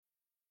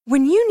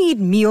When you need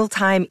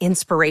mealtime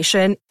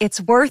inspiration,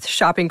 it's worth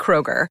shopping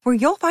Kroger, where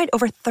you'll find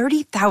over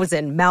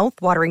 30,000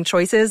 mouth-watering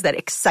choices that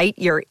excite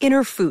your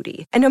inner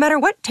foodie. And no matter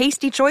what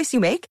tasty choice you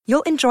make,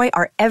 you'll enjoy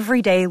our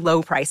everyday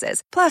low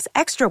prices, plus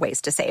extra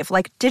ways to save,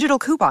 like digital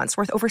coupons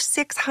worth over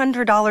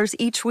 $600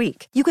 each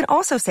week. You can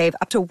also save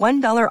up to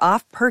 $1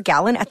 off per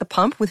gallon at the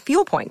pump with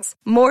fuel points.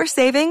 More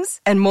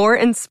savings and more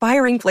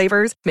inspiring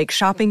flavors make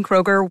shopping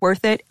Kroger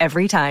worth it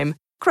every time.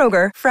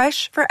 Kroger,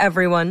 fresh for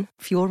everyone.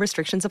 Fuel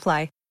restrictions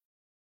apply.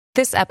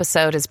 This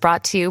episode is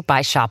brought to you by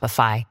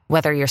Shopify.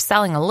 Whether you're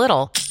selling a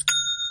little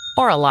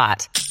or a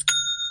lot,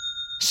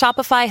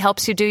 Shopify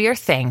helps you do your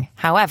thing,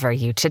 however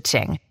you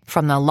cha-ching.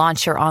 From the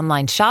launch your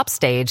online shop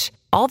stage,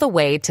 all the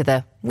way to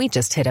the we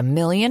just hit 1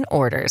 million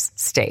orders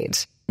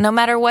stage. No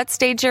matter what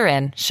stage you're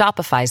in,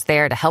 Shopify's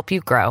there to help you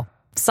grow.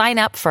 Sign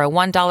up for a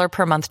 $1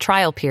 per month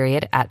trial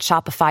period at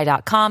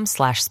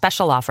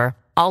shopify.com/special offer,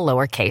 all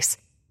lowercase.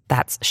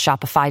 That's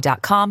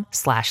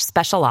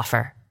shopify.com/special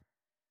offer.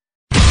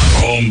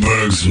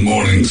 Holmberg's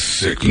Morning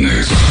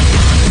Sickness.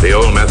 The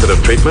old method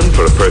of treatment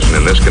for a person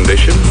in this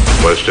condition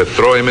was to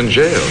throw him in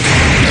jail.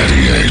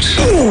 98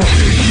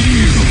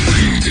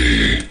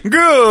 KUPD.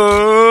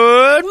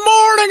 Good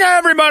morning,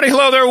 everybody.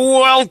 Hello there.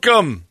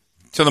 Welcome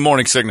to the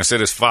Morning Sickness.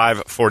 It is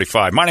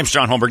 5:45. My name's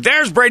John Holmberg.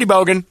 There's Brady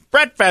Bogan,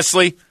 Brett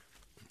Fesley,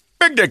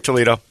 Big Dick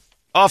Toledo,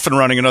 off and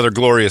running another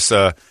glorious,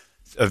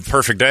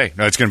 perfect day.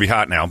 No, it's going to be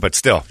hot now, but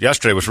still,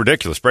 yesterday was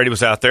ridiculous. Brady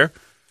was out there.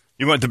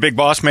 You went to Big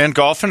Boss Man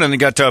golfing, and he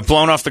got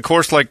blown off the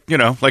course like the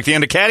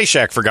end of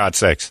Caddyshack, for God's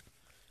sakes.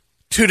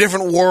 Two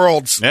different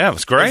worlds. Yeah, it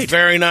was great. It was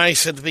very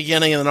nice at the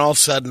beginning, and then all of a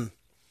sudden...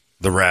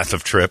 The wrath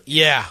of Trip.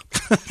 Yeah.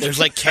 There's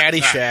like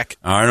Caddyshack.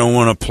 I don't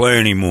want to play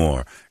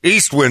anymore.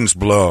 East winds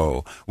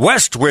blow.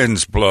 West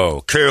winds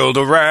blow. Kill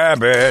the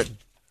rabbit.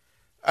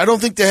 I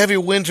don't think the heavy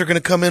winds are going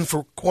to come in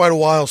for quite a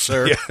while,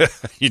 sir. Yeah.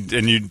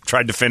 And you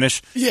tried to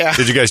finish? Yeah.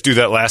 Did you guys do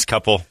that last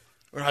couple?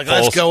 We're like,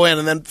 let's go in,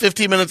 and then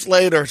 15 minutes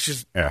later, it's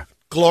just... Yeah.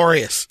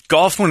 Glorious.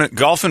 Golf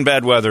in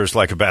bad weather is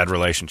like a bad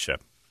relationship.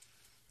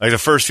 Like the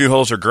first few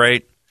holes are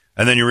great,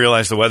 and then you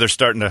realize the weather's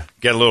starting to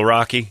get a little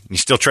rocky, and you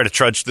still try to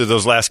trudge through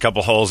those last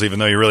couple holes, even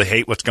though you really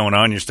hate what's going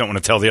on. You just don't want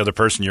to tell the other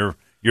person you're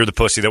the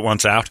pussy that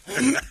wants out.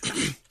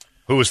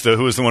 Who was the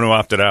one who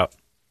opted out?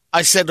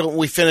 I said when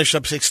we finished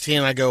up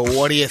 16, I go,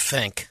 what do you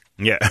think?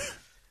 Yeah.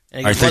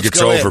 Goes, I think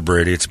it's over,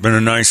 Brady. It's been a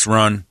nice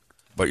run,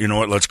 but you know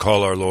what? Let's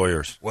call our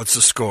lawyers. What's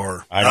the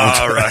score?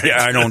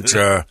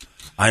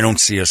 I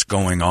don't see us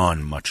going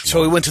on much longer.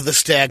 So we went to the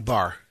Stag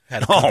Bar.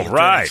 All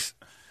right.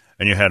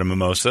 And you had a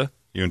mimosa?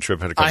 You and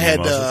Trip had a couple of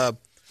mimosas?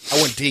 I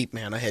went deep,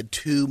 man. I had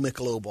 2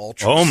 Michelob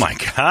Ultras. Oh, my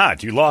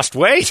God. You lost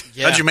weight?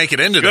 Yeah. How'd you make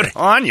it in today? Good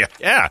on you.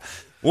 Yeah.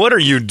 What are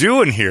you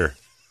doing here?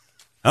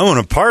 I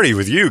want to party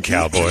with you,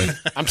 cowboy.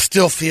 I'm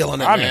still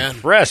feeling it, I'm man.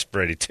 impressed,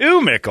 Brady.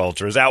 2 Mich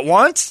Ultras at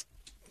once?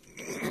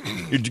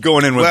 You're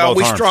going in with both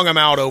we arms. strung them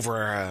out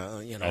over,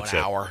 an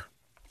hour.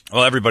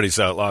 Well, everybody's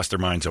lost their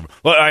minds over.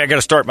 Well, I got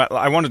to start.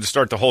 I wanted to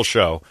start the whole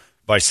show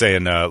by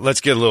saying,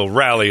 let's get a little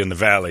rally in the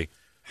valley.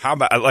 How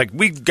about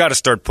we've got to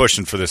start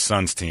pushing for this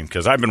Suns team,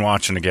 because I've been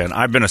watching again.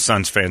 I've been a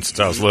Suns fan since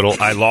I was little.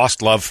 I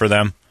lost love for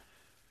them,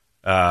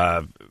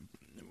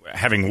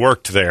 having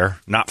worked there,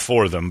 not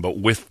for them, but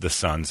with the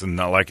Suns, and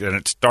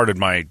it started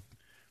my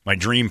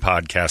dream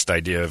podcast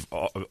idea of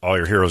all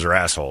your heroes are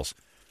assholes,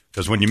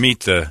 because when you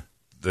meet the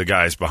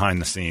guys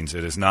behind the scenes,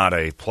 it is not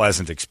a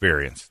pleasant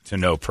experience to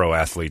know pro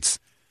athletes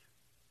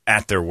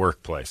at their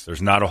workplace.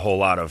 There's not a whole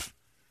lot of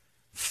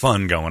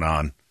fun going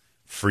on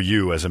for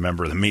you as a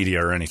member of the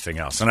media or anything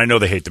else. And I know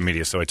they hate the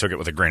media, so I took it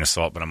with a grain of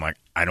salt, but I'm like,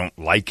 I don't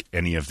like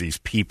any of these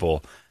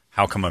people.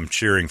 How come I'm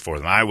cheering for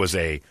them? I was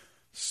a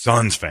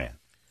Suns fan,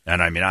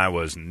 and I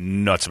was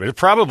nuts.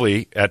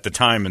 Probably at the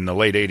time in the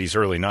late 80s,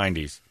 early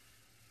 90s,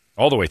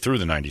 all the way through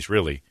the 90s,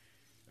 really,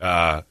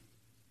 that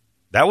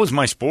was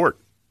my sport.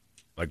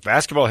 Like,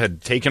 basketball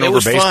had taken over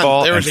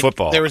baseball and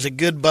football. There was a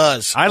good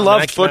buzz. I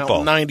loved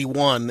football.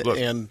 91. Look,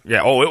 and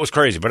yeah, it was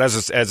crazy. But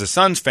as a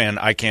Suns fan,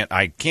 I can't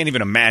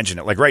even imagine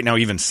it. Like, right now,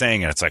 even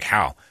saying it, it's like,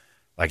 how?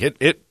 Like,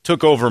 it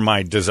took over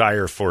my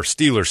desire for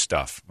Steelers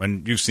stuff.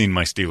 When you've seen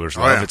my Steelers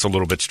love, It's a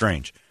little bit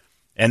strange.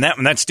 And that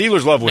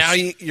Steelers love was... Now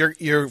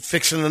you're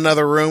fixing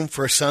another room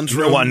for a Suns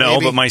room, Well, no,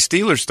 maybe? but my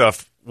Steelers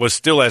stuff was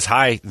still as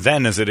high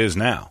then as it is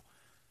now.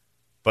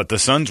 But the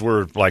Suns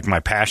were, like, my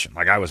passion.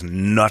 Like, I was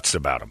nuts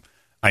about them.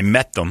 I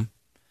met them.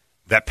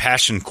 That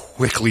passion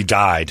quickly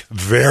died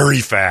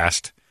very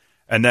fast.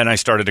 And then I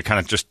started to kind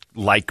of just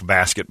like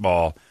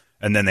basketball.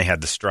 And then they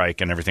had the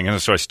strike and everything.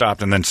 And so I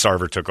stopped. And then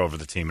Sarver took over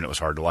the team, and it was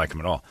hard to like him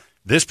at all.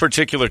 This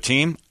particular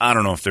team, I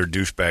don't know if they're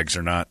douchebags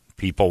or not,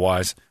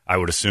 people-wise. I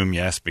would assume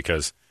yes,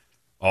 because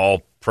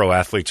all pro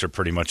athletes are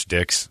pretty much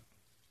dicks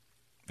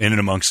in and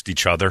amongst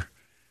each other.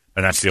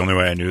 And that's the only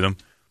way I knew them.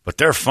 But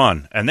they're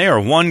fun. And they are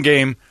one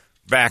game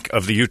back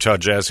of the Utah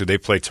Jazz, who they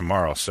play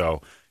tomorrow.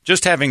 So...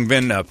 just having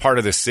been a part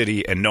of this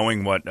city and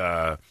knowing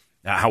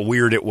how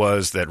weird it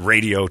was that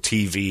radio,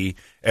 TV,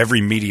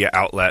 every media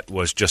outlet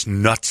was just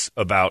nuts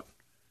about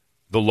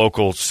the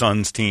local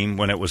Suns team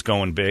when it was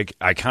going big,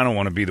 I kind of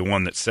want to be the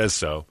one that says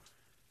so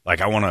Like,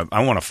 I want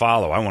to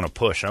follow. I want to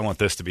push. I want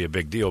this to be a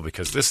big deal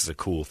because this is a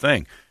cool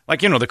thing.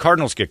 Like, the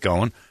Cardinals get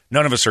going.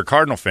 None of us are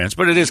Cardinal fans,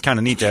 but it is kind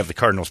of neat to have the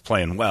Cardinals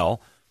playing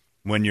well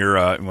when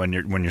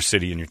your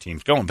city and your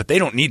team's going. But they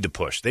don't need to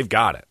push. They've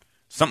got it.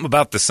 Something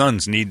about the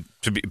Suns need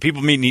to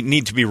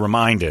be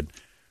reminded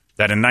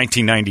that in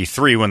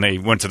 1993 when they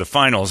went to the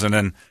finals, and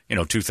then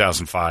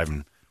 2005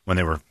 and when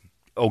they were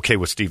okay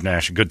with Steve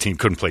Nash, a good team,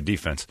 couldn't play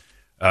defense.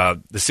 The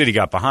city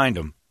got behind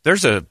them.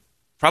 There's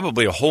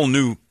probably a whole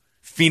new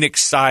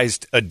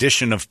Phoenix-sized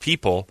addition of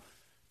people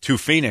to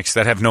Phoenix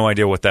that have no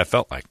idea what that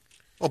felt like.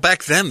 Well,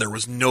 back then there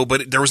was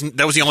nobody. That was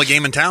the only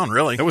game in town,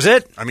 really. That was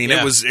it. I mean,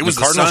 it was the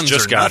Cardinals Suns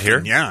just got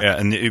nothing. here,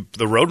 and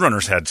the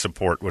Roadrunners had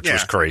support, which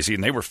was Yeah. crazy,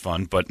 and they were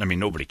fun. But I mean,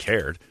 nobody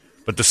cared.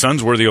 But the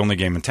Suns were the only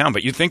game in town.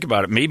 But you think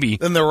about it, maybe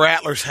Then the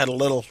Rattlers had a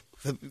little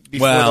before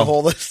Well, the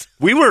whole list.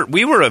 we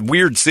were a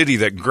weird city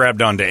that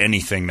grabbed onto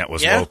anything that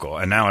was Yeah. local,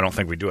 and now I don't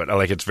think we do it.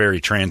 Like, it's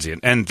very transient,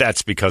 and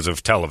that's because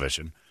of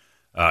television.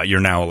 You're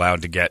now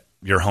allowed to get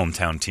your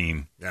hometown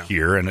team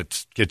here, and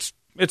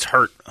it's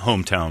hurt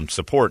hometown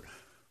support.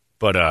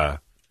 But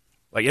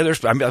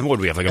there's what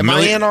do we have? Like Am a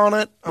million? I in on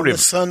it What on do you-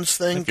 the Suns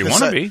thing? if you 'Cause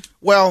wanna be.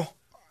 Well,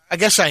 I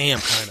guess I am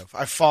kind of.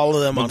 I follow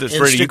them on Brady,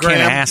 Instagram. you can't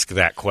ask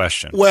that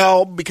question.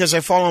 Well, because I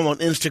follow them on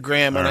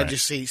Instagram and I right.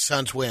 just see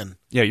Suns win.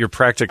 Yeah, you're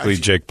practically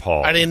Jake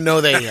Paul. I didn't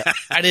know they.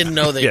 I didn't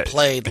know they Yeah.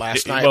 played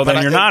last night. Well, then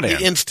but you're not in.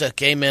 The Insta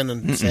came in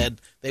and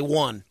said they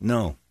won.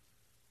 No.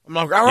 I'm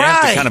like, all You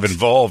have right. to kind of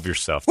involve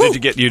yourself. Woo. You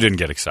didn't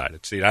get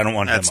excited. See, I don't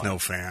want That's him on. no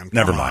fan.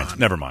 Never Come mind. on.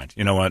 Never mind.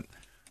 You know what?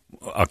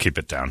 I'll keep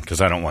it down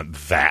because I don't want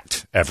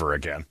that ever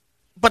again.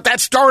 But that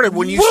started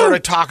when you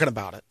started talking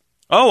about it.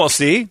 Oh, well,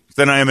 see?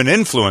 Then I am an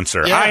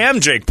influencer. Yeah. I am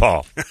Jake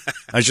Paul.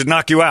 I should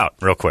knock you out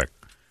real quick.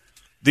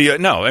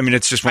 No, I mean,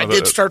 it's just one I of the...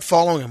 did start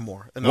following him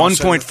more. And all of a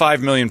sudden- 1.5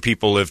 million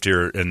people lived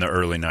here in the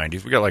early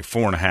 90s. We got like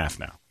 4.5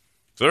 now.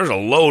 So there's a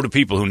load of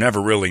people who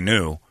never really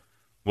knew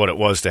what it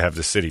was to have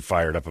the city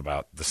fired up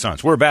about the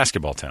Suns. We're a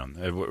basketball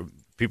town.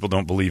 People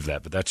don't believe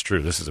that, but that's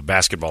true. This is a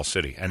basketball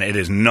city, and it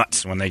is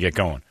nuts when they get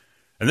going.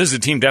 And this is a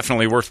team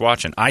definitely worth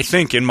watching. I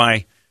think in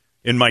my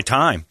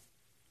time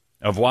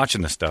of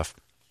watching this stuff,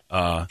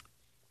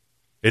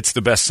 it's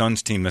the best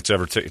Suns team that's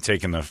ever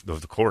taken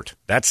the court.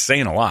 That's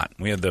saying a lot.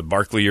 We had the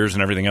Barkley years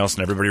and everything else,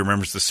 and everybody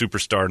remembers the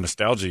superstar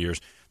nostalgia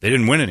years. They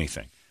didn't win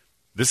anything.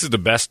 This is the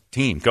best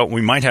team.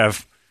 We might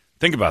have –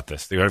 think about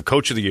this. They have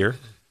Coach of the Year,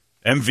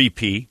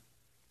 MVP,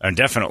 and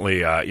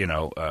definitely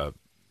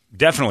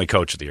definitely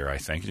Coach of the Year, I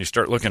think. You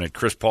start looking at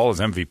Chris Paul as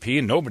MVP,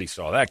 and nobody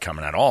saw that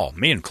coming at all,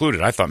 me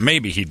included. I thought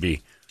maybe he'd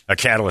be a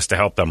catalyst to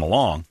help them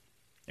along.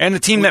 And a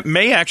team that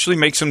may actually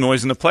make some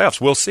noise in the playoffs.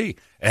 We'll see.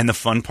 And the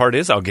fun part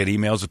is I'll get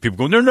emails of people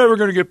going, they're never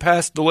going to get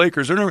past the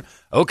Lakers.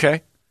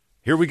 Okay,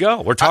 here we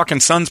go. We're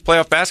talking Suns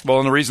playoff basketball,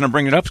 and the reason I'm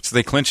bringing it up is because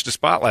they clinched a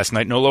spot last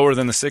night, no lower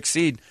than the 6th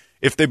seed.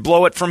 If they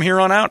blow it from here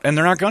on out, and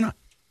they're not going to.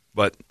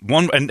 But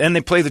and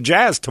they play the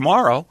Jazz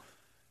tomorrow,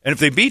 and if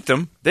they beat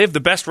them, they have the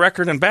best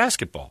record in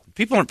basketball.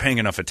 People aren't paying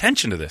enough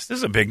attention to this. This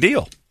is a big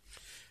deal.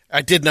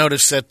 I did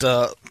notice that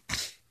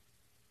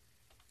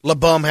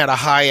LeBum had a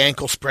high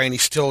ankle sprain.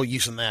 He's still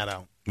using that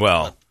out.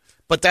 Well,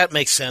 but that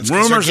makes sense. 'Cause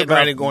rumors they're getting about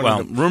ready to go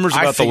into- rumors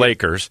I about the figured-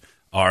 Lakers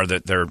are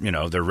that they're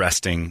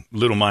resting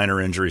little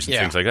minor injuries and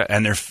Yeah. things like that,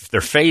 and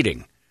they're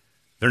fading.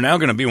 They're now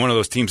going to be one of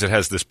those teams that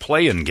has this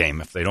play-in game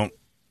if they don't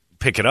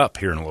pick it up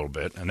here in a little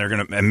bit, and they're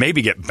going to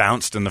maybe get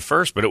bounced in the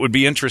first. But it would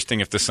be interesting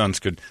if the Suns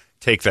could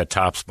take that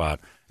top spot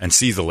and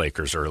see the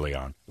Lakers early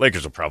on.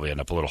 Lakers will probably end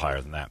up a little higher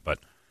than that, but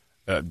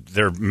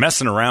they're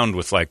messing around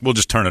with we'll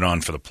just turn it on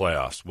for the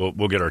playoffs.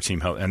 We'll get our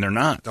team healthy, and they're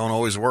not. Don't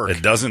always work.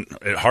 It doesn't.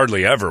 It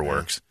hardly ever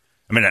works.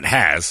 I mean, it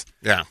has.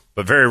 Yeah.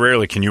 But very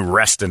rarely can you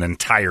rest an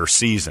entire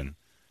season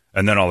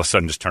and then all of a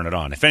sudden just turn it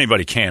on. If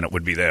anybody can, it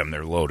would be them.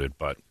 They're loaded.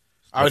 But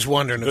I was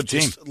wondering if Good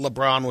team. just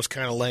LeBron was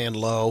kind of laying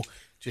low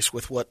just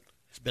with what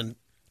has been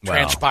Well,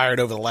 transpired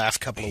over the last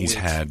couple of he's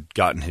weeks. had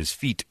gotten his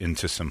feet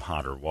into some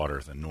hotter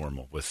water than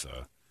normal with,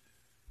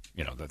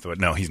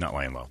 no, he's not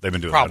laying low. They've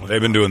been doing Probably that.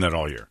 They've been doing that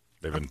all year.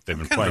 They've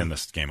been playing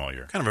this game all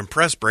year. Kind of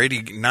impressed,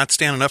 Brady, not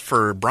standing up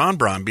for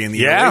Bron being the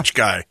Yeah. UH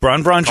guy.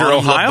 Bron's your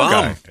Calling him Ohio LeBum.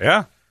 guy.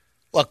 Yeah.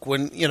 Look,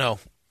 when,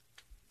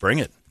 Bring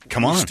it.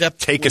 Come when on. you step,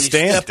 Take when a you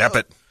stand. step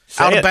it.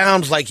 Say out it. of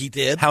bounds like he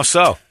did, How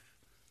so?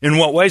 In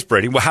what ways,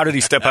 Brady? Well, how did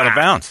he step out of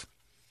bounds?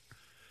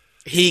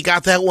 he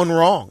got that one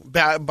wrong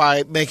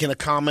by making a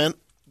comment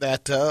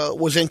that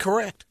was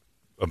incorrect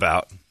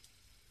About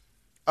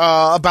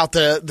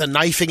the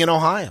knifing in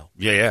Ohio.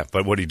 Yeah,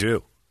 but what'd he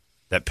do?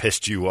 That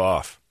pissed you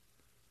off.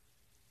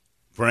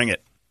 Bring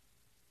it.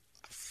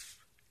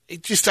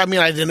 It just, I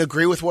didn't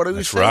agree with what he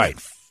was That's saying.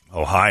 right.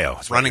 Ohio.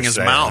 That's what Running you're his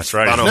saying. mouth That's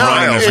right. about He's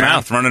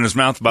Ohio. running his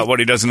mouth about what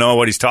he doesn't know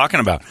what he's talking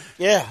about.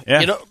 Yeah.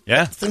 Yeah.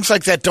 Yeah. Things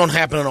like that don't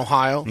happen in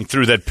Ohio. He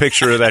threw that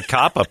picture of that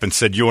cop up and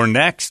said, "You're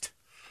next."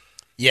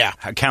 Yeah.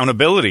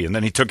 Accountability, and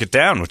then he took it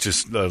down, which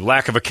is the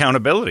lack of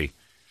accountability.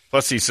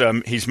 Plus, he's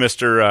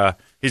Mr.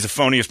 He's the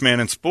phoniest man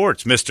in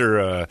sports,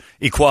 Mr.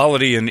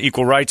 Equality and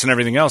equal rights and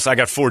everything else. I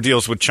got 4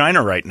 deals with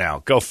China right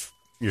now. Go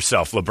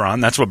yourself,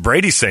 LeBron. That's what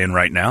Brady's saying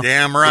right now.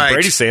 Damn right. What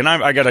Brady's saying,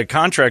 I got a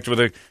contract with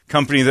a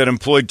company that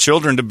employed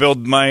children to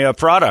build my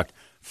product.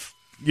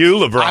 You,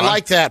 LeBron. I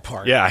like that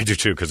part. Yeah, I do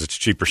too, because it's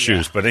cheaper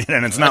shoes. But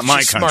and it's not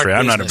my just smart country.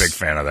 I'm not a business.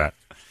 big fan of that.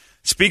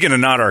 Speaking of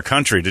not our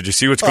country, did you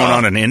see what's going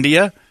on in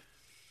India?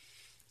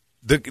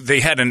 They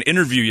had an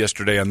interview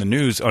yesterday on the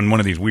news on one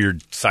of these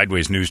weird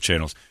sideways news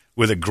channels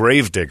with a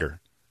gravedigger.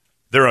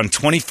 They're on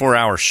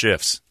 24-hour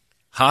shifts.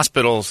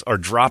 Hospitals are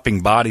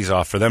dropping bodies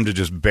off for them to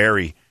just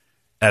bury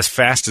as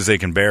fast as they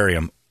can bury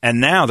them. And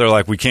now they're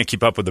like, we can't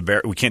keep up with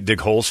we can't dig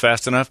holes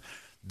fast enough.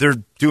 They're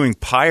doing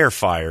pyre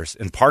fires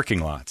in parking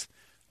lots.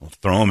 Well,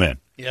 throw them in.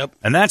 Yep.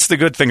 And that's the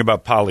good thing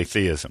about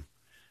polytheism.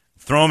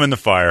 Throw him in the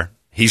fire.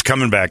 He's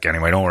coming back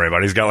anyway. Don't worry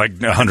about it. He's got like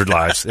 100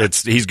 lives.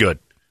 He's good.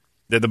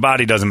 The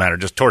body doesn't matter.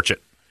 Just torch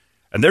it.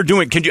 And they're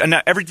doing. Can you? And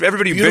now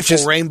everybody Beautiful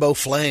bitches. rainbow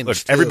flames. Look,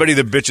 too. everybody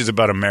that bitches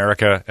about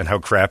America and how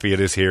crappy it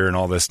is here and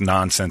all this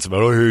nonsense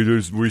about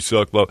we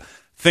suck. Blah.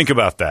 Think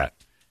about that.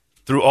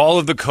 Through all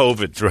of the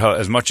COVID, through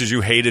as much as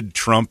you hated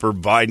Trump or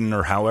Biden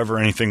or however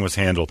anything was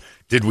handled,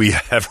 did we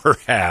ever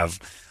have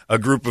a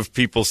group of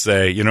people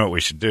say, you know what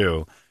we should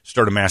do?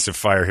 Start a massive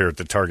fire here at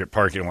the Target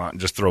parking lot and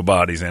just throw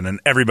bodies in. And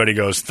everybody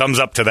goes, thumbs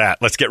up to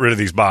that. Let's get rid of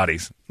these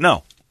bodies.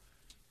 No.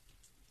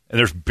 And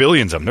there's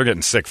billions of them. They're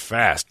getting sick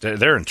fast.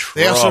 They're in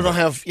trouble. They also don't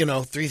have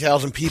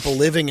 3,000 people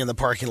living in the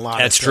parking lot.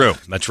 That's true.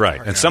 That's right.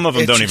 And some of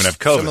them don't even have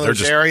COVID. Some of They're those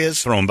just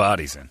areas. throwing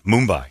bodies in.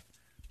 Mumbai.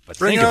 But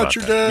Bring think out about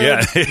your that.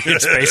 Yeah,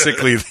 it's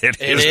basically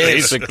It is.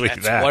 basically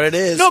That's that. what it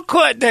is. Not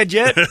quite dead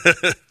yet.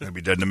 They'll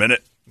be dead in a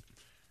minute.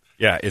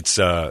 Yeah,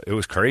 it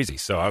was crazy.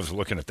 So I was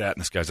looking at that,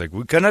 and this guy's like,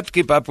 we cannot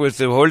keep up with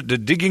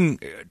the digging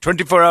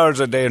 24 hours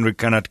a day, and we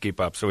cannot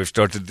keep up. So we've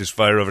started this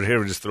fire over here.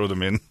 We just throw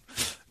them in.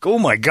 Oh,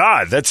 my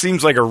God. That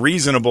seems like a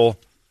reasonable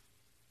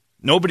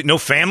 – no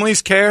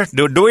families care?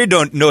 We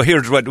don't know.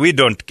 Here's what we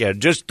don't care.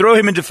 Just throw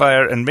him into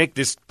fire and make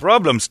this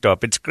problem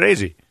stop. It's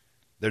crazy.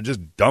 They're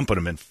just dumping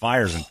them in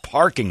fires and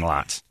parking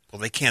lots.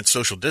 Well, they can't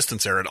social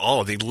distance there at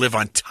all. They live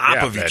on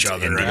top of each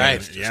other.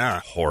 Right.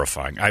 Yeah.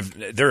 Horrifying.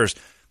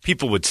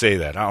 People would say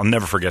that. I'll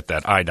never forget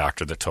that eye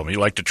doctor that told me, you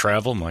like to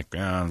travel? I'm like,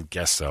 I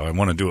guess so. I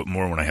want to do it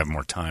more when I have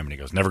more time. And he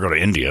goes, never go to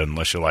India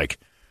unless you like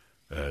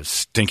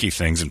stinky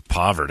things and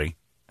poverty.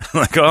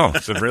 I'm like, oh,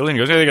 so really? And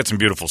he goes, yeah, they got some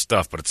beautiful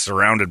stuff, but it's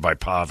surrounded by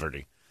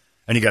poverty.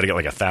 And you got to get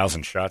like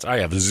 1,000 shots. I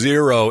have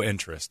zero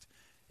interest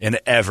in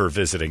ever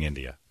visiting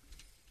India.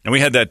 And we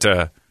had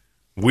that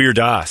Veer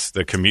Das,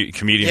 the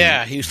comedian.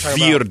 Yeah, he was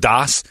talking Veer about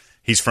Das.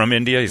 He's from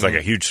India. He's like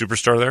a huge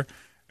superstar there.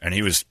 And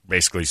he was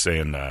basically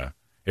saying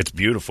it's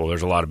beautiful.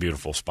 There's a lot of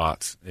beautiful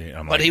spots.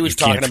 But he was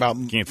talking about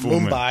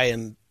Mumbai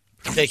in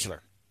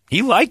particular.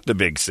 He liked the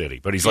big city,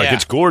 but he's like, Yeah.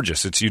 it's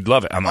gorgeous. You'd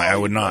love it. I'm like, I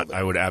would not.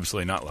 I would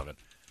absolutely not love it.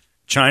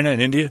 China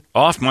and India,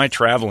 off my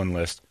traveling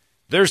list.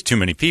 There's too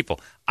many people.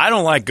 I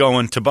don't like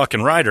going to Buck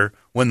and Ryder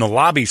when the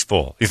lobby's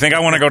full. You think I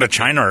want to go to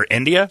China or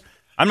India?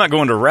 I'm not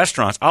going to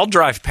restaurants. I'll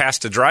drive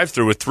past a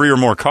drive-thru with 3 or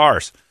more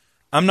cars.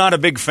 I'm not a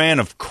big fan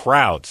of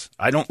crowds.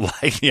 I don't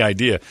like the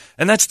idea.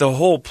 And that's the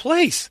whole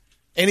place.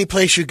 Any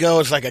place you go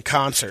is like a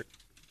concert.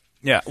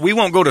 Yeah, we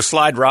won't go to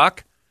Slide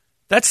Rock.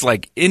 That's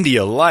like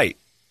India light.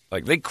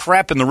 Like they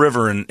crap in the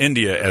river in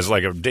India as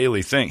like a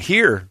daily thing.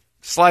 Here,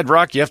 Slide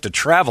Rock, you have to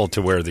travel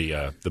to where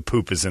the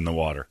poop is in the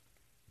water.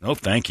 No,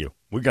 thank you.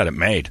 We got it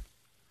made.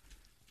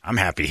 I'm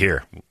happy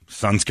here.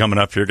 Sun's coming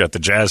up here. Got the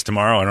Jazz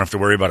tomorrow. I don't have to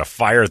worry about a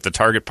fire at the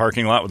Target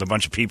parking lot with a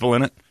bunch of people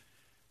in it.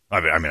 I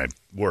mean, I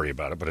worry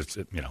about it, but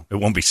it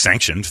won't be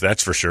sanctioned.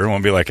 That's for sure. It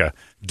won't be like a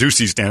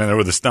Ducey standing there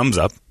with his thumbs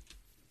up.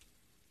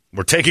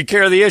 We're taking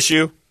care of the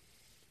issue.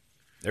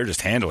 They're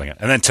just handling it.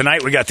 And then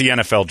tonight we got the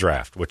NFL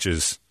draft, which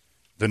is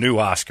the new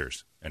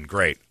Oscars, and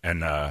great.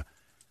 And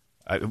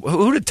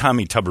who did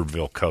Tommy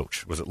Tuberville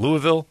coach? Was it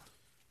Louisville?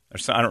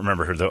 I don't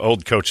remember who. The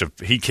old coach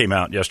he came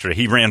out yesterday.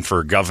 He ran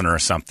for governor or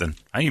something.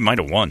 He might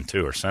have won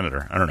too, or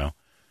senator. I don't know.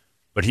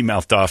 But he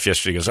mouthed off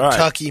yesterday. He goes, all right,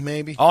 Kentucky,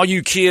 maybe. all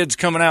you kids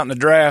coming out in the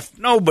draft,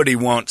 nobody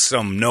wants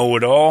some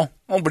know-it-all.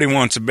 Nobody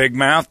wants a big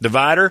mouth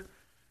divider.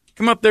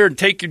 Come up there and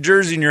take your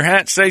jersey and your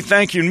hat, say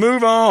thank you, and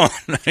move on.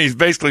 He's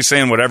basically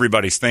saying what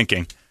everybody's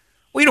thinking.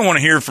 We don't want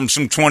to hear from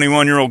some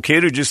 21-year-old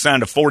kid who just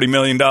signed a $40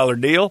 million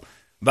deal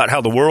about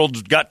how the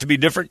world's got to be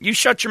different. You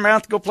shut your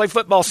mouth and go play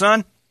football,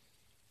 son.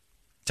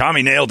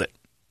 Tommy nailed it.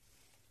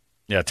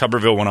 Yeah,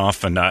 Tuberville went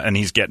off, and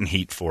he's getting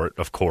heat for it,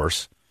 of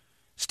course.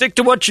 Stick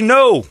to what you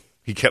know,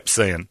 he kept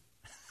saying.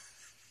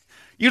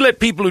 You let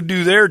people who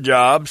do their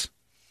jobs.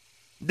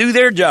 They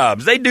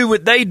do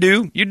what they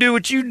do. You do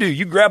what you do.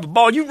 You grab a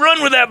ball. You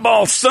run with that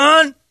ball,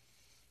 son.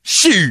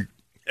 Shoot.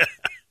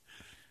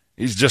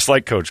 He's just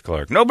like Coach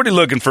Clark. Nobody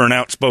looking for an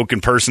outspoken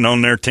person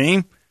on their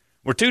team.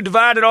 We're too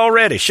divided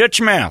already. Shut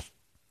your mouth.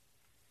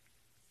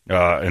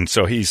 And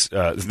so he's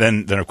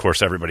then of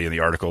course everybody in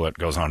the article that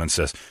goes on and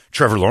says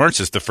Trevor Lawrence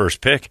is the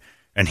first pick,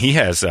 and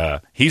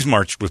he's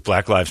marched with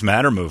Black Lives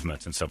Matter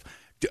movements and stuff.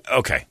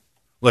 Okay,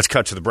 let's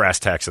cut to the brass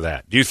tacks of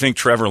that. Do you think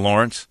Trevor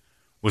Lawrence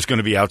was going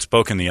to be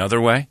outspoken the other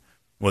way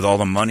with all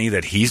the money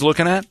that he's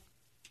looking at?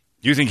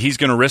 Do you think he's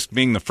going to risk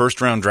being the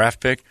first-round draft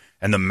pick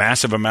and the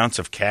massive amounts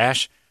of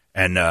cash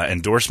and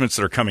endorsements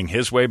that are coming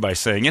his way by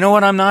saying, you know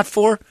what I'm not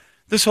for?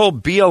 This whole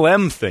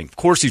BLM thing. Of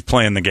course he's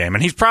playing the game,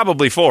 and he's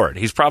probably for it.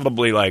 He's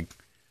probably,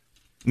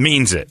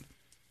 means it.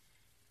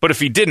 But if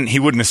he didn't, he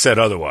wouldn't have said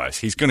otherwise.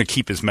 He's going to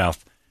keep his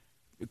mouth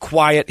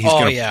quiet.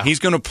 He's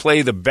going to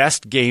play the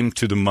best game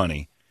to the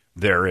money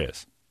there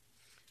is.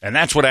 And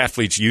that's what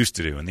athletes used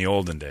to do in the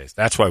olden days.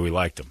 That's why we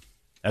liked them.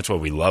 That's why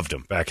we loved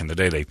them. Back in the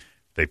day,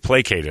 they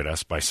placated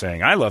us by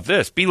saying, I love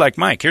this. Be like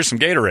Mike. Here's some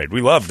Gatorade.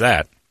 We loved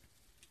that.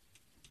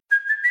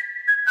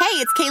 Hey,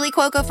 it's Kaylee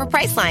Cuoco for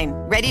Priceline.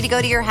 Ready to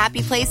go to your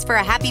happy place for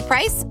a happy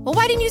price? Well,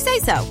 why didn't you say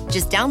so?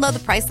 Just download the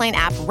Priceline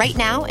app right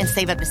now and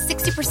save up to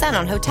 60%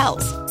 on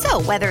hotels.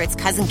 So whether it's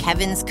Cousin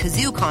Kevin's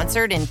Kazoo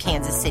Concert in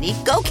Kansas City,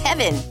 go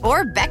Kevin,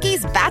 or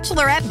Becky's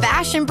Bachelorette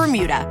Bash in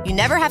Bermuda, you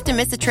never have to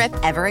miss a trip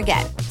ever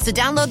again. So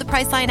download the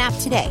Priceline app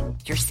today.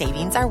 Your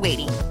savings are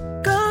waiting.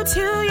 Go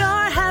to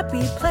your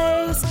happy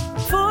place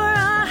for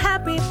a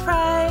happy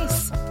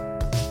price.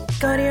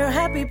 Go to your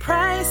happy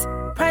price,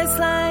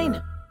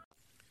 Priceline.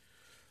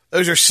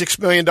 Those are $6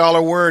 million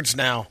words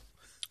now.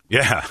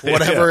 Yeah.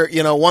 Whatever,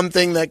 one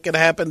thing that could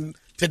happen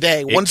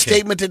today. One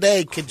statement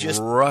today could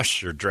just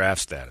crush your draft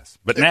status.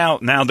 But now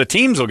the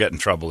teams will get in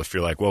trouble if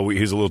you're like, well,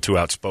 he's a little too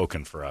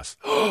outspoken for us.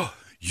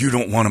 You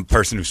don't want a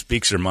person who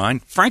speaks their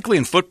mind? Frankly,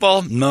 in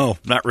football, no,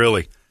 not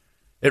really.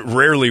 It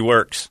rarely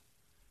works.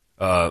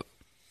 I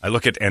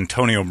look at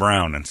Antonio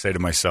Brown and say to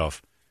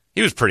myself,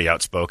 he was pretty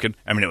outspoken.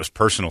 I mean, it was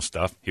personal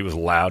stuff. He was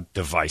loud,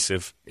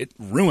 divisive. It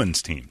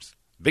ruins teams.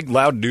 Big,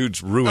 loud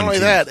dudes ruin Not only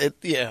teams.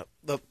 that,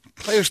 the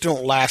players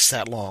don't last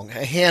that long.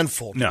 A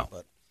handful. No.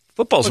 But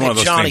football's one of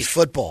those Johnny things.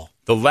 Football.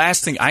 The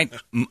last thing and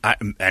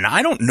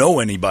I don't know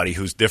anybody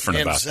who's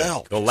different about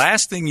Manziel. that. The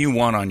last thing you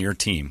want on your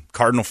team,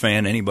 Cardinal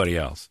fan, anybody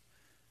else,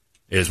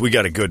 is we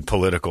got a good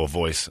political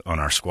voice on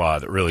our squad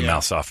that really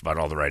mouths off about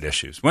all the right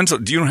issues.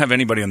 Do you don't have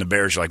anybody on the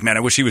Bears you're like, man, I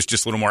wish he was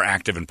just a little more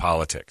active in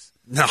politics?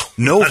 No.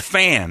 No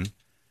fan.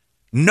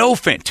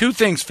 Two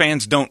things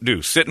fans don't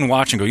do. Sit and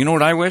watch and go, you know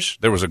what I wish?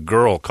 There was a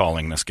girl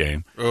calling this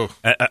game. Oh.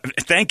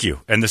 Thank you.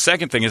 And the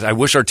second thing is I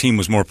wish our team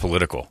was more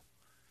political.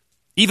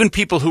 Even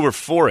people who are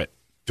for it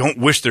don't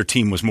wish their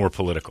team was more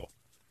political.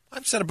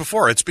 I've said it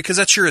before. It's because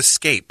that's your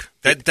escape.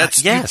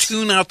 That's yes. You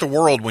tune out the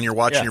world when you're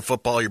watching your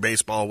football, your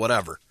baseball,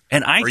 whatever.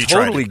 And I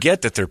totally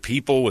get that they're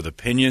people with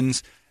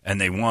opinions and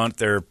they want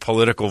their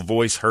political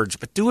voice heard,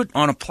 but do it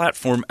on a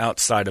platform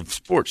outside of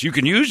sports. You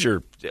can use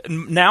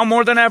now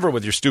more than ever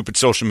with your stupid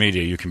social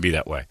media, you can be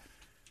that way.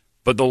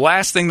 But the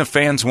last thing the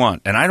fans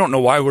want, and I don't know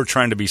why we're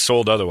trying to be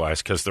sold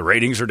otherwise, because the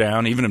ratings are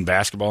down, even in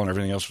basketball and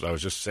everything else I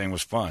was just saying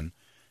was fun,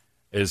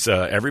 is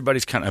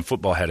everybody's kind of,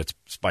 football had its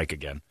spike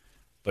again,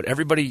 but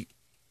everybody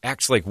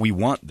acts like we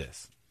want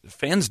this.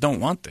 Fans don't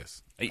want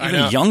this.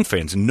 Even young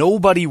fans.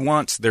 Nobody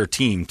wants their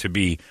team to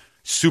be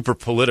super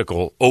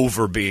political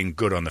over being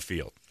good on the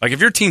field. Like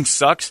if your team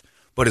sucks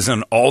but is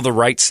on all the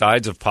right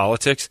sides of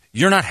politics,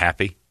 you're not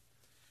happy.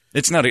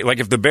 It's not like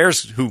if the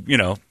Bears, who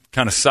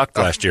kind of sucked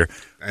last year,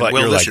 but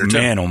you're like,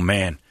 man, oh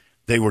man,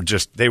 they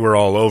were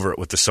all over it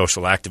with the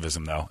social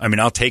activism though. I mean,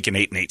 I'll take an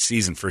 8-8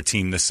 season for a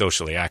team this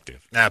socially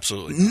active.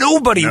 Absolutely,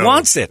 nobody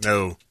wants it.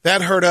 No,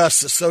 that hurt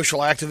us. The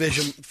social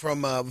activism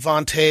from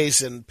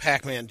Vontaze and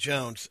Pac-Man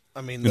Jones. I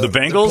mean, the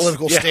Bengals, the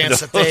political stance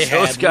that they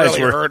had those guys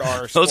really hurt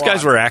our squad. Those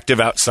guys were active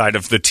outside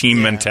of the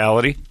team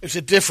mentality. It's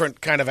a different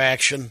kind of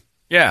action.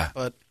 Yeah,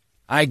 but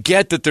I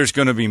get that there's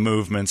going to be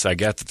movements. I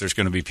get that there's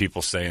going to be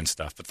people saying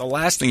stuff. But the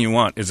last thing you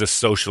want is a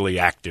socially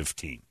active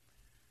team.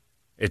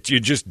 You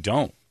just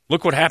don't.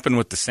 Look what happened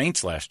with the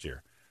Saints last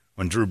year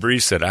when Drew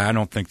Brees said, I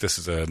don't think this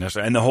is a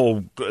necessary. And the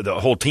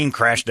whole team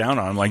crashed down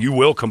on him. Like, you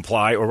will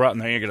comply or what?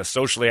 And then you get a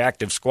socially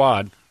active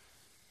squad.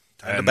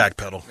 Time to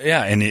backpedal.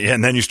 Yeah,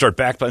 and then you start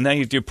backpedaling. And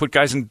then you put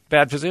guys in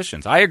bad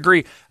positions. I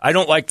agree. I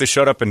don't like the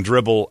shut up and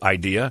dribble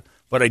idea.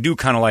 But I do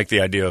kind of like the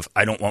idea of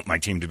I don't want my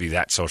team to be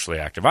that socially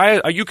active.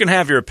 You can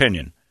have your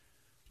opinion,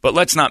 but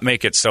let's not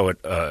make it so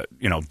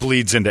it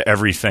bleeds into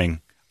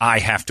everything I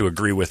have to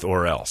agree with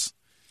or else.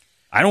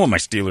 I don't want my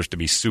Steelers to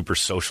be super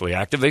socially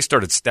active. They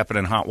started stepping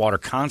in hot water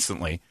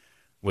constantly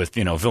with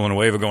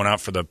Villanueva going out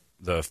for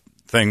the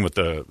thing with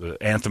the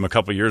anthem a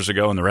couple years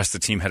ago, and the rest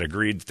of the team had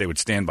agreed that they would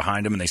stand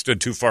behind him, and they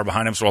stood too far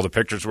behind him, so all the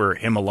pictures were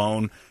him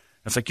alone.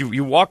 It's like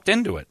you walked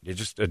into it. You're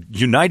just a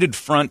united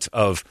front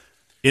of.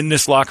 In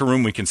this locker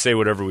room, we can say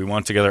whatever we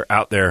want together.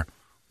 Out there,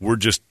 we're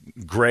just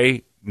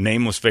gray,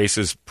 nameless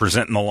faces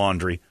presenting the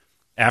laundry.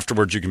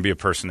 Afterwards, you can be a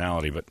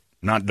personality, but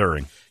not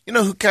during. You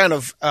know who kind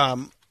of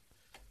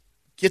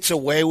gets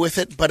away with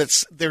it,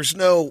 but there's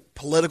no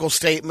political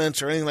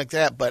statements or anything like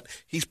that, but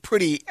he's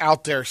pretty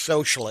out there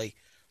socially,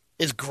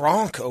 is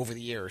Gronk over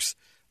the years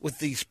with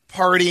these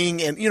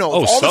partying and,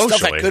 all the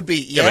stuff that could be.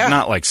 Yeah, but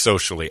not like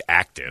socially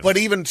active. But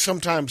even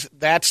sometimes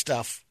that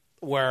stuff.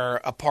 Where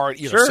a part,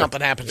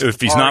 something happens.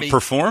 If he's not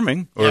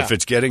performing, or if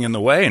it's getting in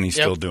the way, and he's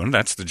still doing it,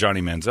 that's the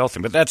Johnny Manziel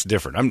thing. But that's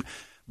different.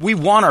 We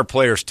want our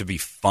players to be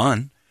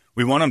fun.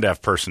 We want them to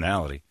have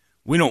personality.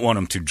 We don't want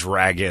them to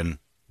drag in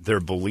their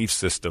belief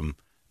system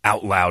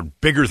out loud,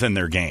 bigger than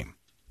their game.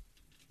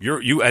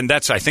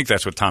 I think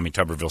that's what Tommy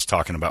Tuberville's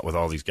talking about with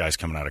all these guys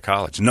coming out of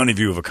college. None of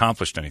you have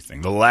accomplished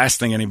anything. The last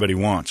thing anybody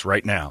wants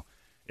right now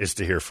is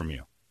to hear from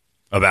you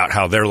about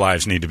how their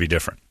lives need to be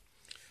different.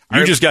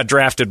 You just got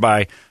drafted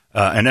by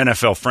an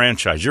NFL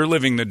franchise. You're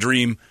living the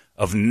dream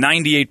of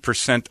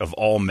 98% of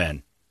all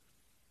men.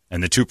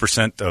 And the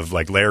 2% of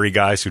like Larry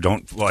guys who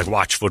don't like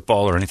watch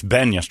football or anything.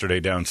 Ben yesterday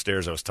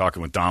downstairs, I was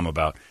talking with Dom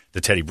about the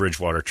Teddy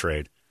Bridgewater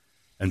trade.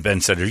 And Ben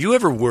said, are you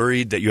ever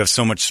worried that you have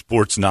so much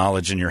sports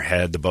knowledge in your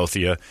head, the both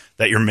of you,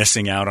 that you're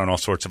missing out on all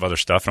sorts of other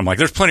stuff? And I'm like,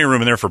 there's plenty of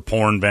room in there for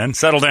porn, Ben.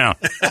 Settle down.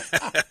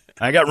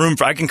 I got room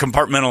I can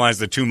compartmentalize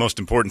the two most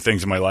important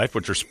things in my life,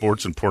 which are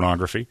sports and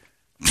pornography.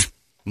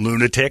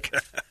 Lunatic.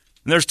 And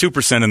there's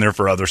 2% in there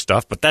for other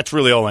stuff, but that's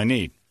really all I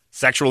need.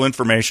 Sexual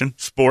information,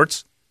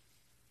 sports.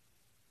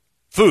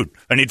 Food.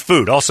 I need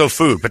food. Also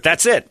food. But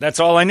that's it. That's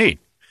all I need.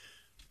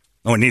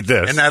 Oh, I need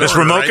this. This order,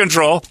 remote right?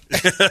 control.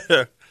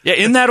 Yeah,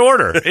 in that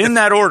order. In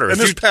that order. And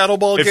this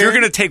paddleball game. If you're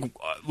going to take,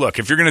 look,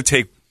 if you're going to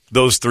take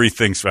those three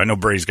things, I know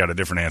Brady's got a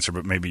different answer,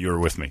 but maybe you're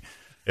with me.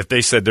 If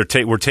they said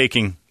we're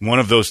taking one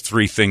of those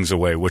three things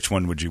away, which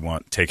one would you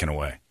want taken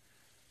away?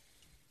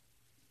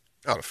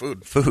 Oh, the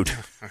food. Food.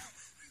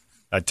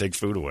 I'd take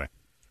food away.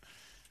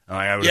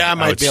 I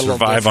might would be a little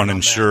survive on different on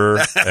Ensure,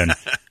 and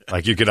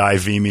like you could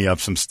IV me up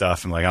some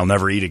stuff, and like I'll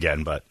never eat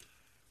again, but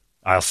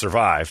I'll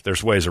survive.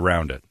 There's ways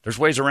around it.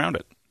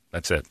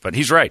 That's it. But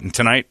he's right. And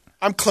tonight,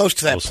 I'm close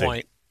to that we'll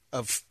point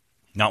of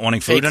not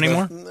wanting food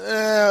anymore.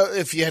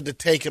 If you had to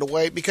take it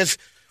away, because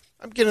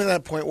I'm getting to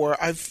that point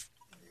where I've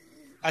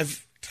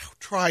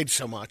tried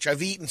so much,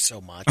 I've eaten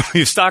so much.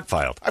 You've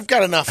stockpiled. I've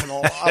got enough in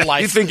a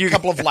life, a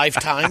couple of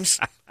lifetimes.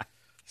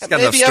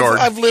 Maybe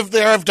I've lived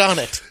there. I've done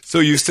it.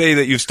 So you say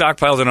that you've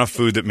stockpiled enough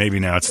food that maybe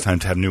now it's time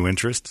to have new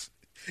interests?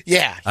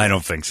 Yeah. I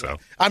don't think so.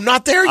 I'm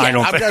not there yet.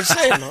 I'm just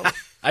saying.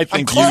 I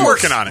think you're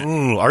working on it.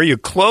 Ooh, are you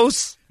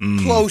close?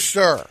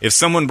 Closer. If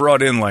someone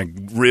brought in like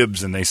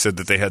ribs and they said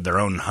that they had their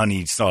own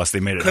honey sauce,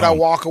 they made it. Could I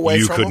walk away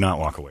You from could them? not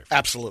walk away from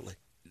Absolutely.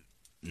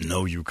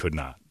 No, you could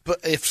not. But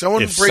if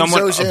someone brings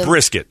those in a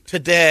brisket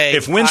today,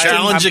 if Winston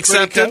challenge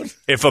accepted.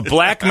 If a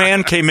black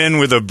man came in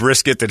with a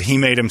brisket that he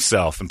made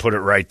himself and put it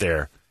right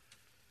there,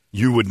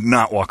 you would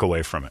not walk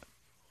away from it.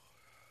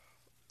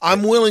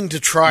 I'm willing to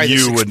try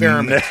this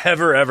experiment. You would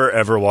never, ever,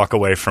 ever walk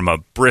away from a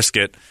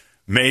brisket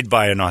made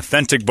by an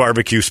authentic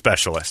barbecue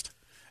specialist.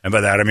 And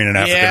by that, I mean an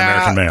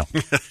African-American male.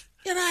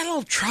 I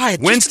don't try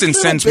it. Winston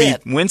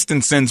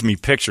sends me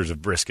pictures of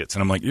briskets,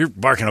 and I'm like, you're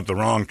barking up the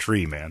wrong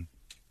tree, man.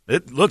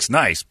 It looks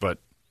nice, but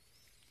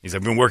he's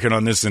like, I've been working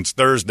on this since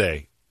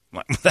Thursday.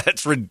 I'm like,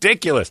 that's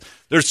ridiculous.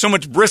 There's so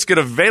much brisket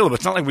available.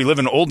 It's not like we live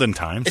in olden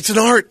times. It's an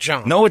art,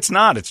 John. No, it's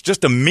not. It's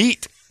just a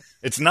meat.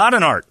 It's not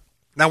an art.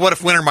 Now, what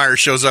if Wintermeyer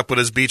shows up with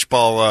his beach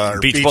ball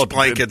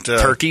blanket?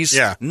 Turkeys?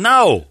 Yeah.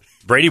 No.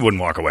 Brady wouldn't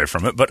walk away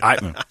from it, but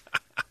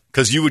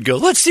because you would go,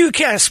 let's see what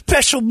kind of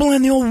special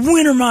blend the old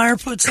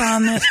Wintermeyer puts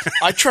on this.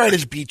 I tried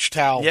his beach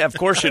towel. Yeah, of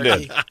course you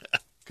did.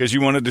 Because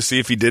you wanted to see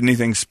if he did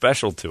anything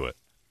special to it.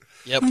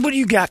 Yep. What do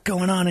you got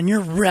going on in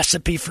your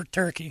recipe for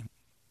turkey?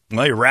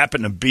 Well, you wrap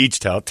it in a beach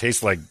towel. It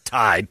tastes like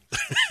Tide.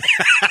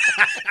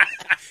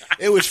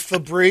 It was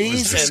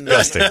Febreze and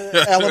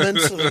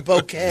elements of a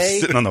bouquet.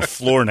 Sitting on the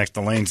floor next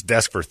to Lane's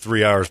desk for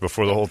 3 hours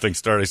before the whole thing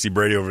started. I see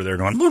Brady over there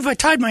going, what if I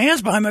tied my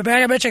hands behind my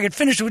back? I bet you I could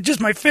finish it with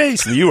just my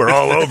face. And you were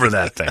all over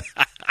that thing.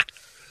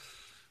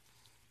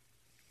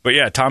 But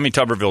yeah, Tommy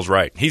Tuberville's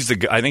right.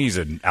 I think he's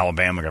an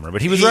Alabama governor,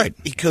 but he was right.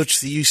 He coached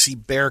the UC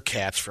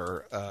Bearcats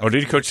for.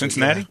 Did he coach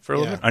Cincinnati for a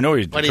little bit? I know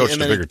he coached a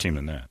bigger team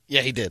than that.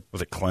 Yeah, he did.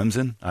 Was it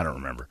Clemson? I don't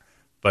remember.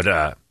 But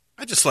I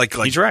just like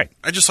he's right.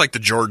 I just like the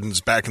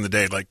Jordans back in the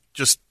day. Like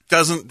just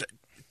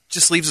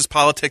leaves his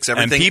politics,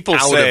 everything and people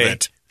out say, of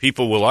it.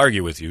 People will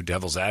argue with you,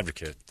 devil's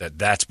advocate, that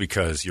that's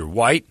because you're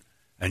white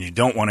and you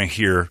don't want to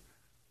hear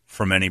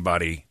from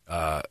anybody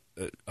of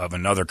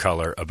another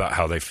color about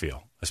how they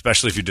feel.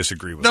 Especially if you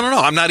disagree with No.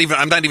 I'm not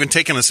even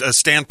taking a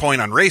standpoint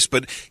on race,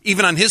 but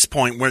even on his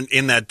point, when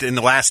in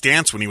the Last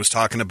Dance, when he was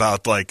talking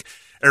about like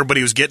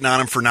everybody was getting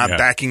on him for not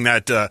backing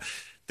that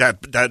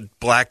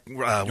black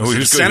was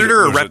it a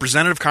senator or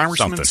representative,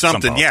 congressman,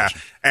 something, yeah,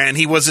 and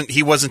he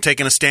wasn't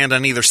taking a stand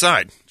on either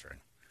side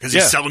because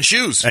he's selling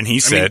shoes, and he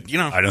said,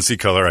 I don't see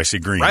color, I see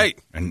green, right?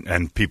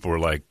 And people were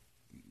like,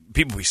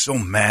 people would be so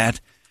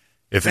mad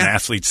if an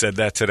athlete said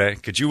that today.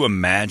 Could you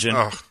imagine?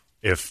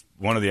 If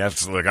one of the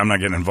athletes was like, I'm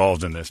not getting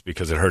involved in this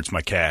because it hurts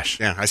my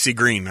cash. Yeah, I see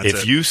green.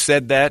 If you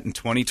said that in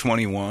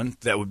 2021,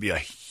 that would be a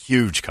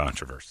huge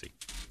controversy,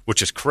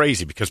 which is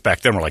crazy because back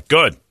then we're like,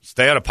 good,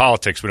 stay out of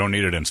politics. We don't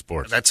need it in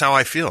sports. That's how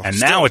I feel. And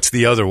now it's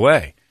the other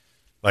way.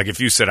 Like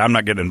if you said, I'm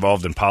not getting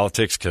involved in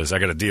politics because I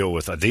got to deal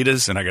with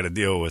Adidas and I got to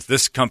deal with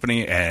this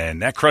company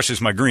and that crushes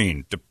my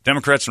green.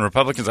 Democrats and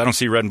Republicans, I don't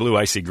see red and blue,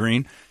 I see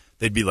green.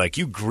 They'd be like,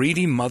 you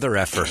greedy mother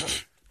effer.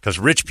 because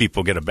rich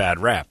people get a bad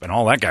rap. And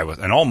all that guy was,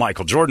 and all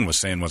Michael Jordan was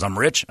saying was, I'm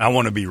rich, I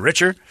want to be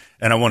richer,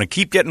 and I want to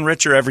keep getting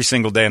richer every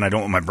single day, and I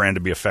don't want my brand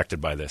to be affected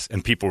by this.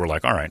 And people were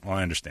like, all right, well,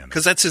 I understand that.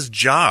 Because that's his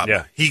job.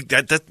 Yeah.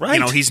 Right. You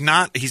know, he's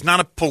not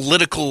a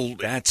political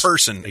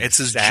person. It's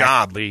his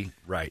job.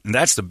 Right. And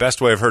that's the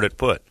best way I've heard it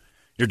put.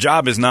 Your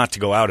job is not to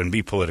go out and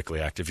be politically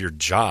active. Your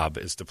job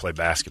is to play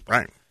basketball.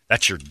 Right.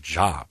 That's your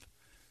job.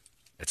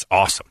 It's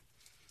awesome.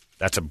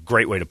 That's a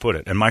great way to put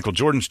it. And Michael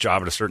Jordan's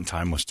job at a certain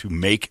time was to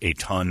make a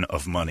ton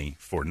of money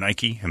for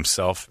Nike,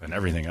 himself, and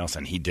everything else,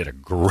 and he did a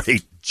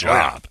great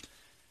job.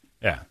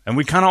 Yeah, and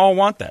we kind of all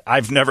want that.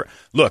 I've never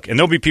 – look, and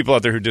there'll be people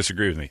out there who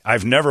disagree with me.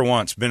 I've never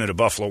once been at a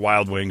Buffalo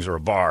Wild Wings or a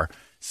bar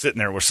sitting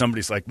there where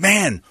somebody's like,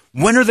 man,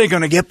 when are they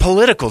going to get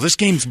political? This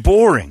game's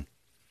boring.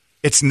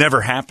 It's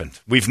never happened.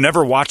 We've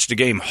never watched a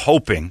game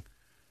hoping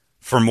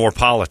for more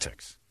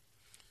politics.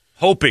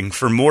 Hoping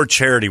for more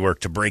charity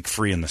work to break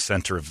free in the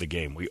center of the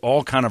game. We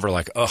all kind of are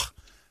like, ugh,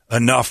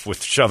 enough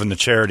with shoving the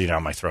charity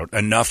down my throat.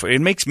 Enough.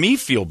 It makes me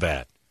feel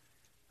bad.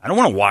 I don't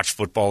want to watch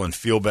football and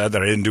feel bad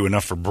that I didn't do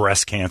enough for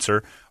breast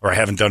cancer or I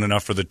haven't done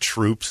enough for the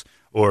troops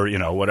or, you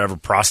know, whatever,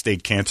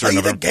 prostate cancer. Play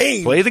the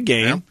game. Play the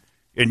game.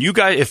 Yeah. And you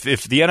guys,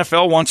 if the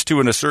NFL wants to,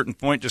 at a certain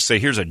point, just say,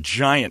 here's a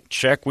giant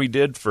check we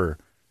did for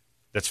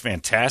that's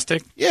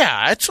fantastic.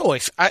 Yeah, it's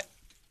always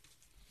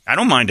I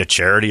don't mind a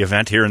charity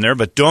event here and there,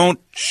 but don't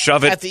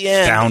shove it at the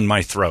end, down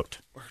my throat.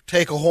 Or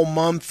take a whole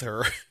month.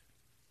 Or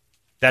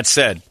that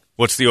said,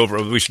 what's the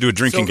over? We should do a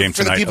drinking game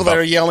tonight. For the people that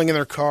are yelling in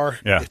their car,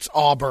 it's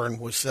Auburn.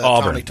 Was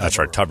Auburn? That's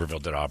right.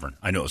 Tuberville did Auburn.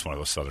 I know it was one of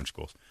those southern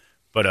schools.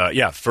 But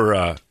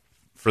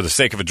for the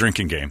sake of a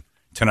drinking game,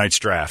 tonight's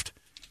draft.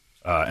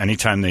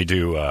 Anytime they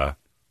do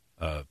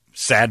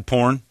sad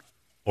porn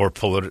or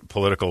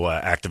political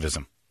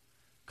activism.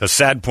 Because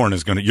sad porn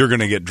is you're going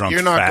to get drunk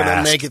fast. You're not going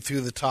to make it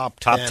through the top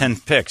 10. Top 10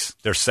 picks.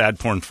 There's sad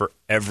porn for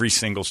every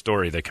single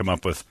story. They come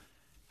up with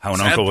how an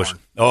sad uncle porn. was.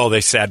 Oh,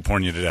 they sad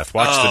porn you to death.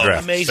 Watch the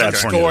draft. Amazing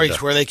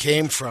stories where they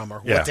came from or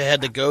what they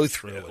had to go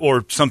through.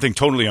 Or something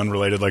totally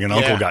unrelated, like an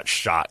uncle got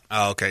shot.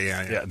 Oh, okay,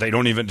 yeah. They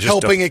don't even just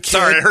helping a kid.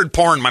 Sorry, I heard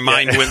porn. My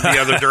mind went the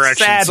other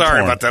direction. Sad Sorry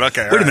porn. about that.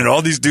 Okay, wait a minute.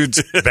 All these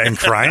dudes bang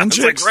crying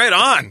chicks? Like,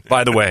 right on.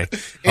 By the way,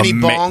 any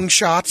bong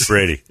shots?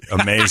 Brady,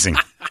 amazing.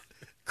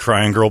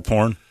 Crying girl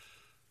porn.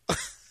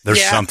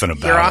 There's something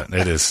about it.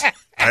 It is. I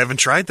haven't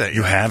tried that yet.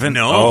 You haven't?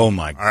 No. Oh,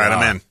 my God. All right,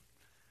 I'm in.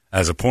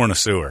 As a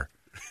pornosaur,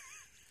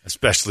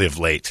 especially of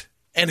late.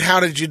 And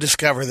how did you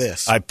discover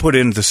this? I put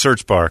in the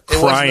search bar,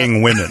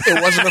 crying women. It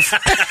wasn't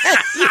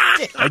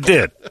a... I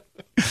did.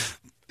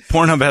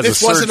 Pornhub has a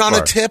search bar. This wasn't on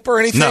a tip or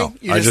anything? No.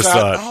 You just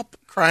thought,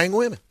 crying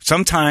women.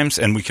 Sometimes,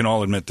 and we can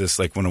all admit this,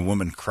 like when a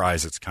woman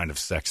cries, it's kind of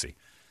sexy.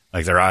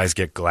 Like their eyes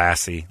get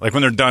glassy. Like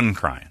when they're done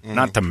crying.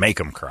 Not to make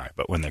them cry,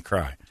 but when they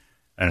cry.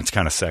 And it's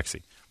kind of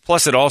sexy.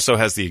 Plus, it also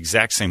has the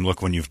exact same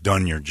look when you've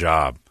done your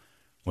job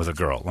with a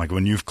girl. Like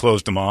when you've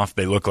closed them off,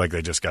 they look like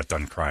they just got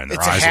done crying. Their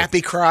it's eyes a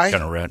happy cry?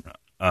 Kind of red.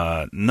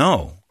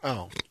 No.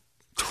 Oh.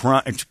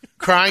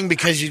 Crying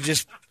because you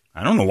just...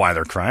 I don't know why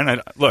they're crying.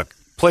 Look,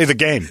 play the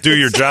game. Do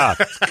your job.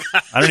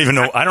 I don't even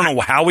know. I don't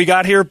know how we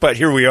got here, but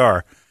here we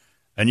are.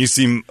 And you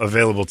seem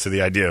available to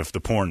the idea of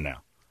the porn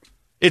now.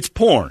 It's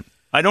porn.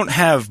 I don't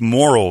have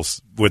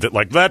morals with it.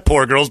 Like, that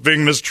poor girl's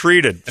being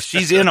mistreated.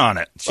 She's in on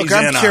it. Look,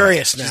 I'm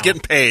curious now. She's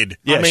getting paid.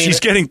 Yeah, she's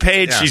getting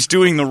paid. Yeah. She's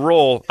doing the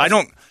role. I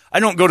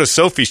don't go to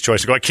Sophie's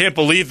Choice and go, I can't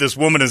believe this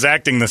woman is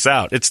acting this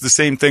out. It's the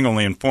same thing,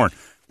 only in porn.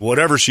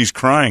 Whatever she's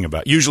crying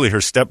about. Usually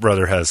her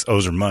stepbrother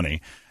owes her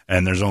money,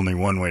 and there's only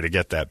one way to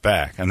get that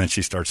back. And then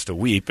she starts to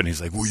weep, and he's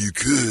like, well, you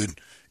could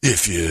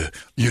if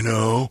you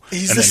know.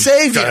 He's the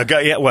savior.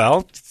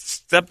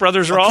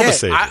 Stepbrothers are all the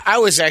savior. I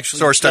was actually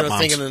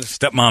thinking in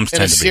stepmoms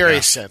in a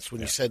serious sense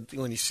when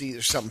you see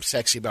there's something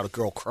sexy about a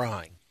girl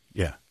crying.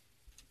 Yeah.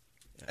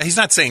 He's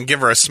not saying give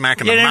her a smack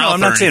in the mouth. No, I'm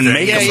not saying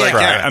make her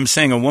cry. I'm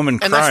saying a woman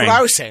crying. And that's what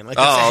I was saying. Like,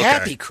 it's a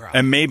happy cry.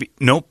 And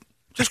nope,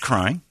 just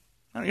crying.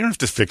 You don't have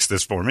to fix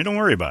this for me. Don't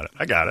worry about it.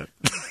 I got it.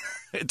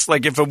 It's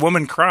like if a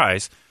woman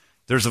cries,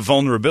 there's a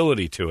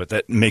vulnerability to it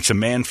that makes a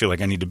man feel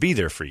like I need to be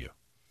there for you.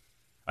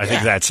 I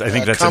think that's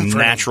a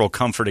natural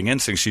comforting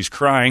instinct. She's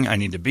crying. I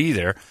need to be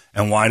there.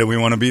 And why do we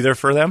want to be there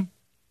for them?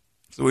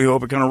 So we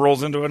hope it kind of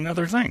rolls into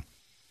another thing.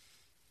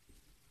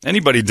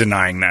 Anybody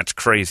denying that's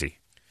crazy.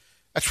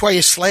 That's why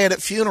you slay it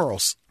at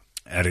funerals.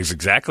 That is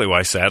exactly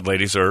why sad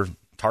ladies are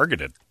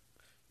targeted.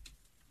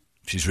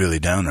 She's really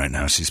down right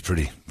now. She's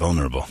pretty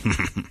vulnerable.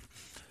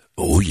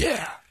 Oh,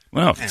 yeah.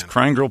 Well,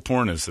 crying girl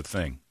porn is the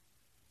thing.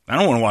 I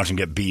don't want to watch them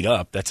get beat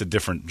up. That's a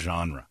different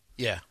genre.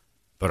 Yeah.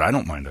 But I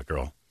don't mind a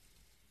girl.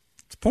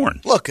 It's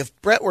porn. Look, if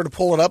Brett were to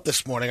pull it up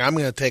this morning, I'm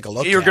going to take a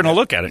look at it. You're going to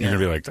look at it, and you're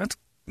going to be like, that's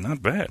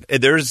not bad.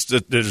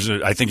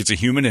 I think it's a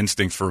human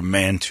instinct for a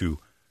man to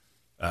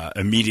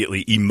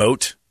immediately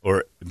emote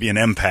or be an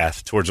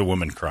empath towards a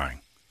woman crying.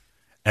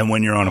 And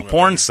when you're on a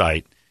porn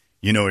site,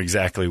 you know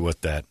exactly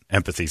what that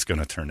empathy is going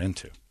to turn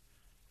into.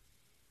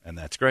 And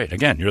that's great.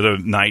 Again, you're the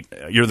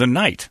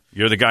knight.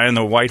 You're the guy on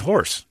the white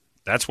horse.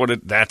 That's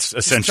that's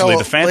essentially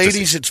the fantasy.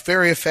 Ladies, it's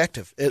very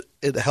effective.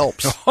 It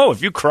helps. Oh,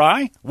 if you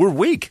cry, we're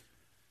weak.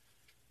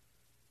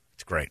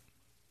 It's great.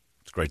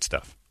 It's great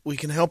stuff. We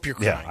can help your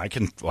crying. Yeah, I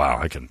can. Wow,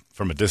 I can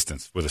from a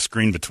distance with a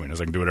screen between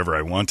us. I can do whatever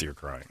I want to your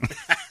crying,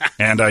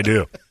 and I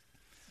do.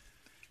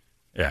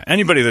 Yeah,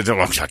 anybody that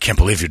I can't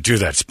believe you do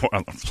that.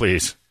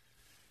 Please,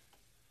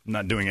 I'm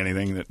not doing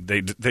anything.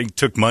 That they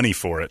took money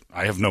for it.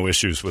 I have no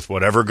issues with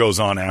whatever goes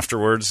on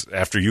afterwards.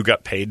 After you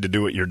got paid to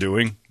do what you're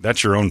doing,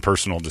 that's your own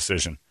personal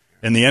decision.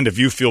 In the end, if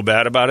you feel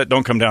bad about it,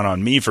 don't come down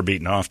on me for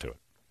beating off to it.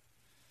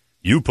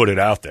 You put it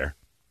out there.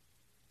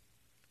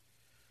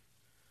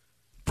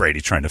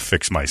 Brady trying to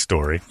fix my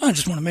story. I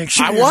just want to make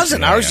sure. I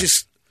wasn't. I was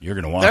just. You're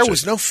going to watch There it.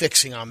 was no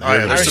fixing on that. Oh,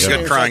 yeah, there's some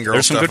good crying girl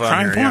There's some stuff good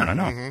crying on here, porn. yeah. I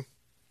know. Mm-hmm.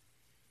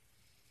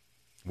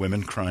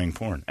 Women crying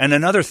porn. And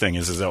another thing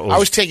is that I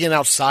was taking it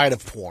outside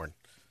of porn.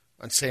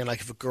 I'm saying,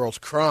 like, if a girl's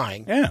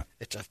crying,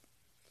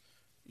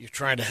 you're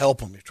trying to help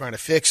them. You're trying to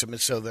fix them.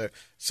 And so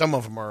some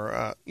of them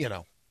are,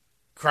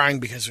 crying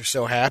because they're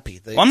so happy.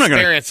 Brady, I'm not going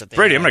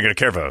to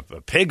care if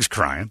a pig's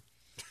crying.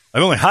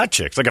 I'm only hot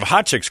chicks. Like, if a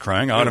hot chick's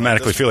crying, I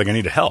automatically feel like I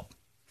need to help.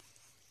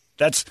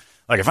 That's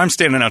like if I'm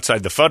standing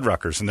outside the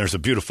Fuddruckers and there's a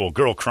beautiful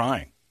girl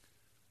crying,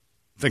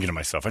 I'm thinking to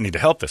myself, I need to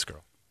help this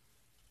girl.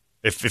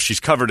 If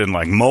she's covered in,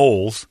 like,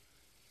 moles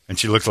and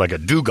she looks like a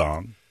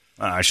dugong,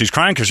 she's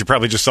crying because she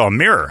probably just saw a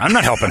mirror. I'm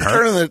not helping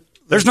her.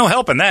 There's no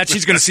help in that.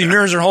 She's going to see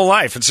mirrors her whole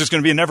life. It's just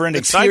going to be a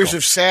never-ending cycle. Tears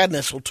of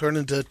sadness will turn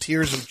into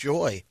tears of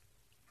joy.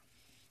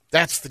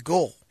 That's the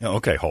goal.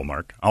 Okay,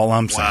 Hallmark. All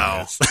I'm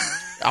saying is...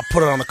 I'll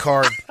put it on the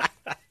card.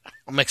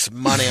 I'll make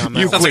some money on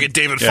that. Sounds like a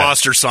David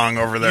Foster song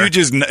over there. You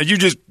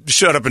just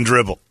shut up and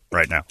dribble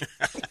right now.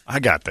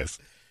 I got this.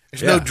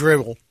 There's no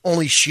dribble,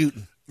 only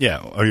shooting. Yeah.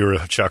 Oh, you're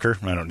a chucker?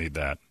 I don't need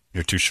that.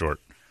 You're too short.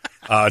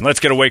 Let's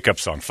get a wake-up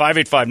song.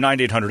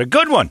 585-9800. A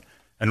good one.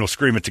 And we'll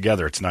scream it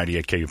together. It's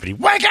 98 KUPD.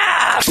 Wake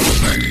up!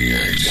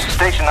 98.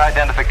 Station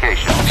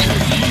identification.